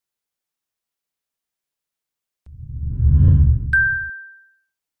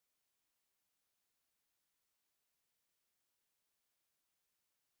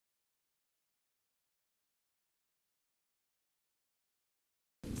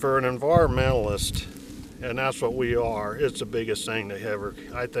For an environmentalist, and that's what we are, it's the biggest thing to ever,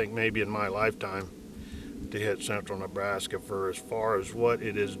 I think maybe in my lifetime, to hit central Nebraska for as far as what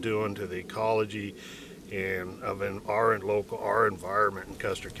it is doing to the ecology and of our environment in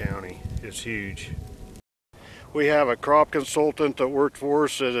Custer County is huge. We have a crop consultant that worked for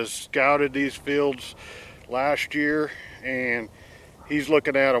us that has scouted these fields last year, and he's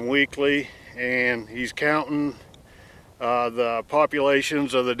looking at them weekly, and he's counting the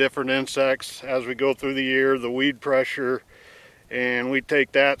populations of the different insects as we go through the year, the weed pressure, and we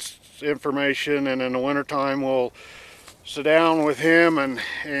take that information, and in the wintertime we'll sit down with him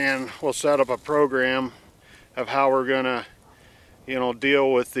and we'll set up a program of how we're gonna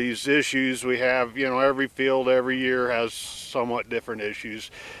deal with these issues. We have, every field every year has somewhat different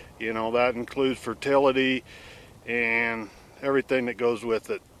issues. That includes fertility and everything that goes with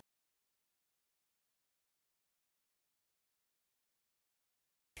it.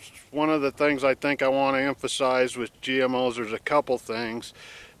 One of the things I think I want to emphasize with GMOs, there's a couple things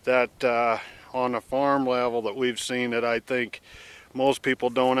that on a farm level that we've seen that I think most people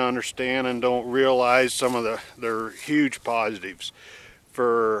don't understand and don't realize some of their huge positives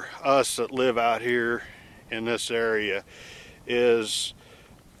for us that live out here in this area is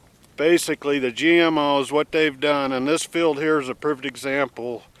basically the GMOs, what they've done, and this field here is a perfect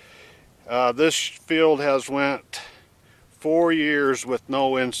example. This field has went 4 years with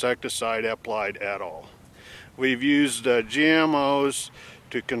no insecticide applied at all. We've used GMOs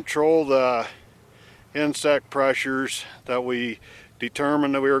to control the insect pressures that we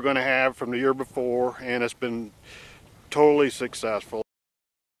determined that we were going to have from the year before, and it's been totally successful.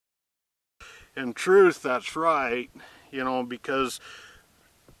 In truth, that's right, because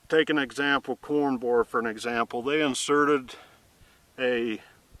take an example, corn borer for an example, they inserted a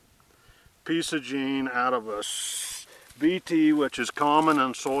piece of gene out of a BT, which is common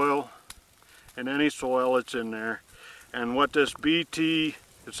in soil, in any soil it's in there. And what this BT,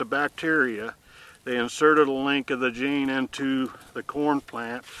 it's a bacteria, they inserted a link of the gene into the corn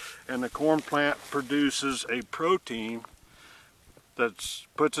plant, and the corn plant produces a protein that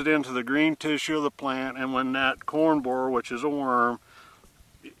puts it into the green tissue of the plant, and when that corn borer, which is a worm,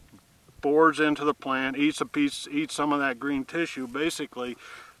 bores into the plant, eats some of that green tissue, basically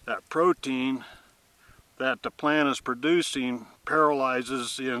that protein that the plant is producing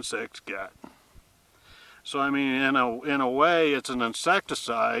paralyzes the insect's gut. So I mean, in a way, it's an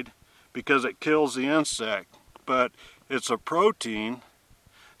insecticide because it kills the insect, but it's a protein.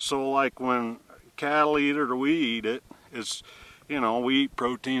 So like when cattle eat it or we eat it, it's, we eat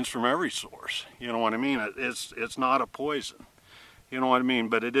proteins from every source. You know what I mean? It's not a poison. You know what I mean?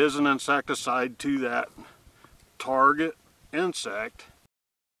 But it is an insecticide to that target insect.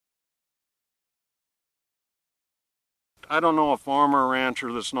 I don't know a farmer or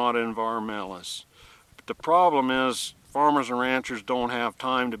rancher that's not an environmentalist. But the problem is farmers and ranchers don't have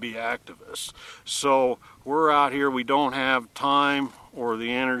time to be activists. So we're out here, we don't have time or the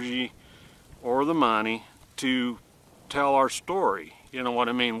energy or the money to tell our story. You know what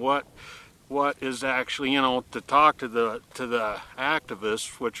I mean? What is actually, to talk to the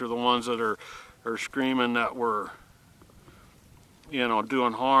activists, which are the ones that are screaming that we're,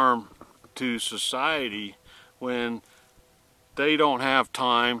 doing harm to society, when they don't have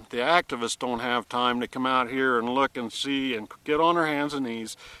time, the activists don't have time to come out here and look and see and get on their hands and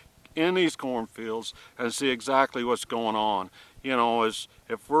knees in these cornfields and see exactly what's going on. Is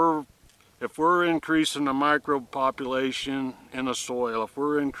if we're increasing the microbe population in the soil, if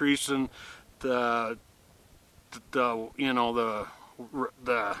we're increasing the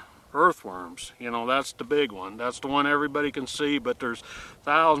earthworms, that's the big one. That's the one everybody can see, but there's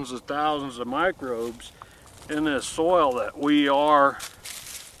thousands and thousands of microbes in this soil that we are,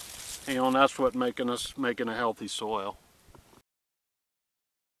 and that's what making a healthy soil.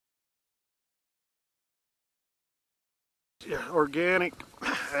 Yeah, organic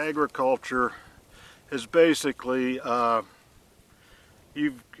agriculture is basically,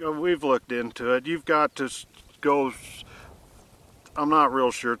 we've looked into it. You've got to go, I'm not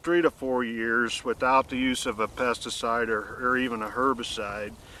real sure, 3 to 4 years without the use of a pesticide or even a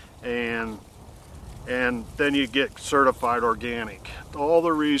herbicide, and then you get certified organic. All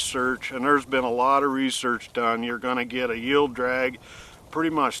the research, and there's been a lot of research done, you're going to get a yield drag pretty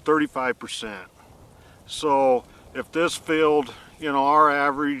much 35%. So if this field, our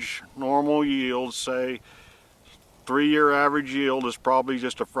average normal yield, say 3-year average yield is probably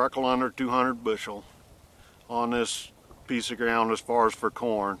just a freckle under 200 bushel on this piece of ground as far as for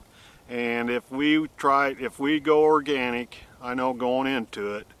corn. And if we go organic, I know going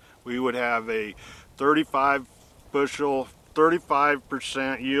into it, we would have a 35 bushel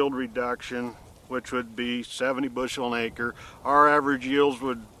 35% yield reduction, which would be 70 bushel an acre. Our average yields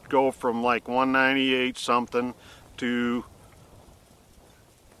would go from like 198 something to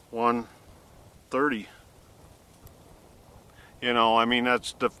 130. You know, I mean,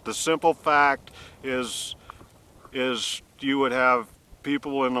 that's the simple fact is you would have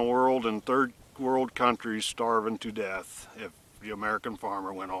people in the world in third world countries starving to death if the American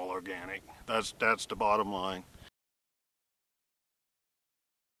farmer went all organic. That's the bottom line.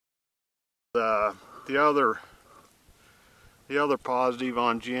 The other positive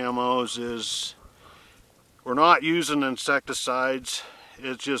on GMOs is we're not using insecticides.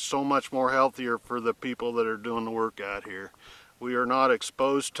 It's just so much more healthier for the people that are doing the work out here. We are not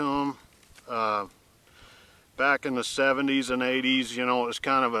exposed to them. Back in the 70s and 80s, you know, it was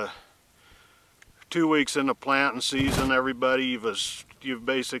kind of a 2 weeks into planting season. Everybody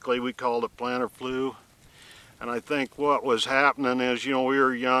basically, we called it planter flu. And I think what was happening is, you know, we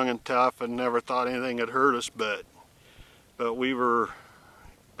were young and tough and never thought anything had hurt us, but we were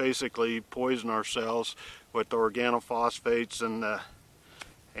basically poisoning ourselves with the organophosphates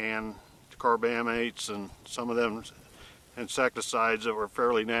and carbamates and some of them insecticides that were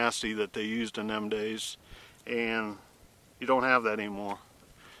fairly nasty that they used in them days. And you don't have that anymore.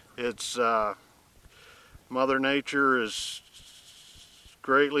 It's Mother Nature is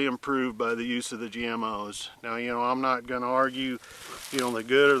greatly improved by the use of the GMOs. Now, you know, I'm not going to argue, you know, the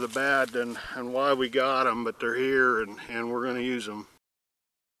good or the bad and why we got them, but they're here and we're going to use them.